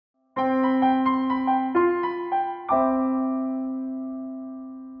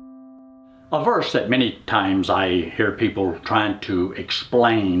a verse that many times I hear people trying to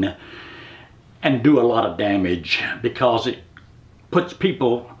explain and do a lot of damage because it puts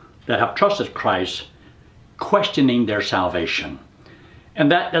people that have trusted Christ questioning their salvation.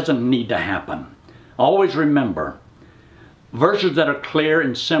 And that doesn't need to happen. Always remember, verses that are clear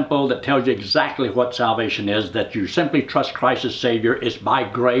and simple that tells you exactly what salvation is, that you simply trust Christ as Savior. It's by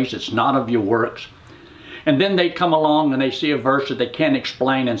grace, it's not of your works. And then they come along and they see a verse that they can't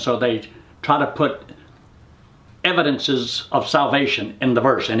explain, and so they try to put evidences of salvation in the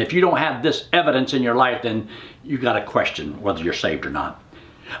verse. And if you don't have this evidence in your life, then you got to question whether you're saved or not.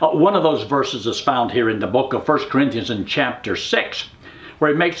 One of those verses is found here in the book of 1 Corinthians in chapter 6,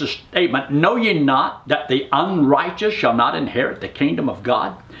 where he makes a statement, "Know ye not that the unrighteous shall not inherit the kingdom of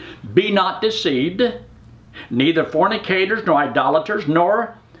God? Be not deceived, neither fornicators, nor idolaters,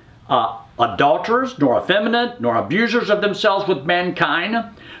 nor adulterers, nor effeminate, nor abusers of themselves with mankind,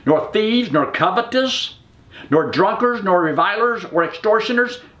 nor thieves, nor covetous, nor drunkards, nor revilers, or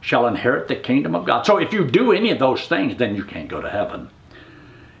extortioners shall inherit the kingdom of God." So if you do any of those things, then you can't go to heaven.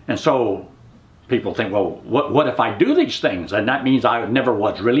 And so people think, well, what if I do these things? And that means I never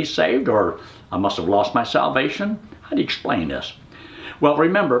was really saved, or I must have lost my salvation. How do you explain this? Well,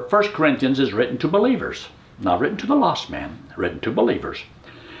 remember, 1 Corinthians is written to believers, not written to the lost man, written to believers.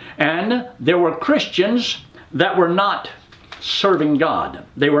 And there were Christians that were not serving God.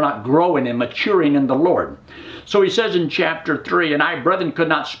 They were not growing and maturing in the Lord. So he says in chapter 3, "And I, brethren, could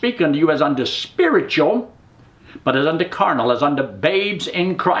not speak unto you as unto spiritual, but as unto carnal, as unto babes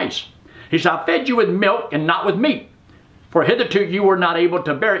in Christ. He said, I fed you with milk and not with meat. For hitherto you were not able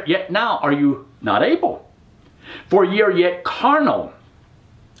to bear it, yet now are you not able. For ye are yet carnal.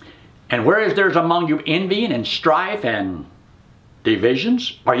 And whereas there's among you envying and strife and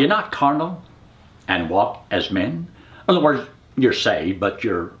divisions, are you not carnal and walk as men?" In other words, you're saved, but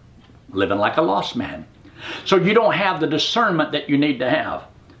you're living like a lost man. So you don't have the discernment that you need to have.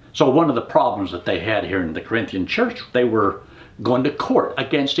 So one of the problems that they had here in the Corinthian church, they were going to court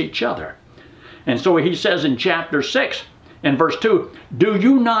against each other. And so he says in chapter 6, in verse 2, "Do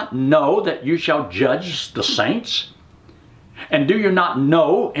you not know that you shall judge the saints? And do you not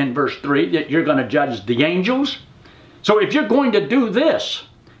know," in verse 3, "that you're going to judge the angels?" So if you're going to do this,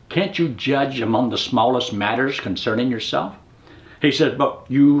 can't you judge among the smallest matters concerning yourself? He said, but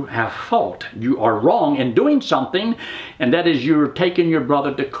you have fault. You are wrong in doing something, and that is you're taking your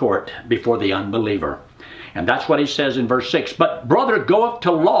brother to court before the unbeliever. And that's what he says in verse 6. "But brother goeth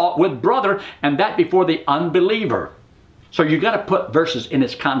to law with brother, and that before the unbeliever." So you got to put verses in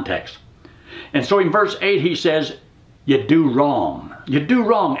its context. And so in verse 8 he says, you do wrong. You do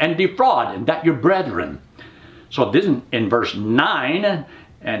wrong and defraud, and that your brethren. So then in verse 9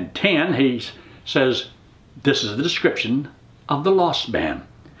 and 10 he says, this is the description of the lost man.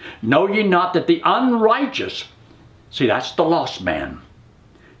 "Know ye not that the unrighteous," see, that's the lost man,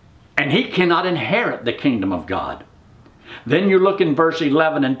 "and he cannot inherit the kingdom of God." Then you look in verse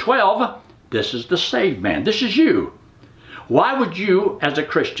 11 and 12, this is the saved man. This is you. Why would you, as a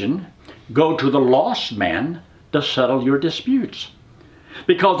Christian, go to the lost man to settle your disputes?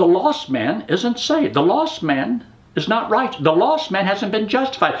 Because the lost man isn't saved. The lost man is not right. The lost man hasn't been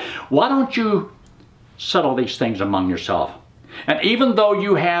justified. Why don't you settle these things among yourself? And even though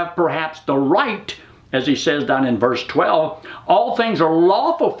you have perhaps the right, as he says down in verse 12, all things are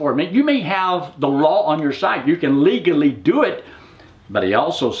lawful for me. You may have the law on your side. You can legally do it. But he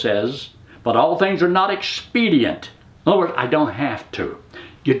also says, but all things are not expedient. In other words, I don't have to.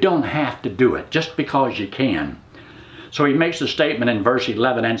 You don't have to do it just because you can. So he makes a statement in verse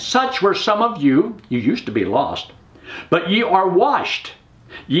 11, "And such were some of you," you used to be lost, "but ye are washed.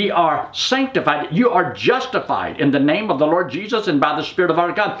 Ye are sanctified, you are justified in the name of the Lord Jesus and by the Spirit of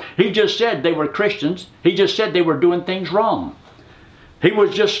our God." He just said they were Christians. He just said they were doing things wrong. He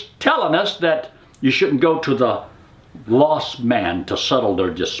was just telling us that you shouldn't go to the lost man to settle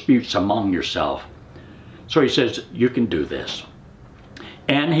their disputes among yourself. So he says, you can do this.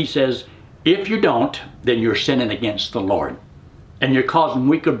 And he says, if you don't, then you're sinning against the Lord. And you're causing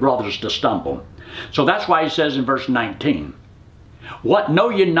weaker brothers to stumble. So that's why he says in verse 19, "What, know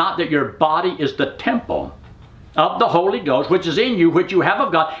ye not that your body is the temple of the Holy Ghost, which is in you, which you have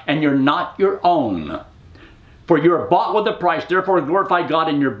of God, and you're not your own? For you are bought with a price, therefore glorify God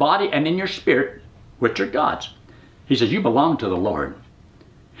in your body and in your spirit, which are God's." He says, you belong to the Lord.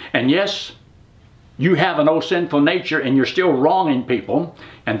 And yes, you have an old sinful nature and you're still wronging people.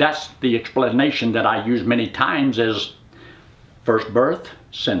 And that's the explanation that I use many times is first birth,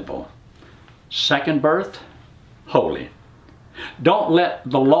 sinful. Second birth, holy. Don't let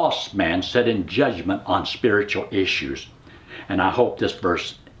the lost man sit in judgment on spiritual issues. And I hope this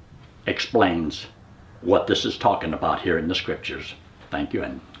verse explains what this is talking about here in the scriptures. Thank you,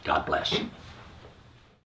 and God bless.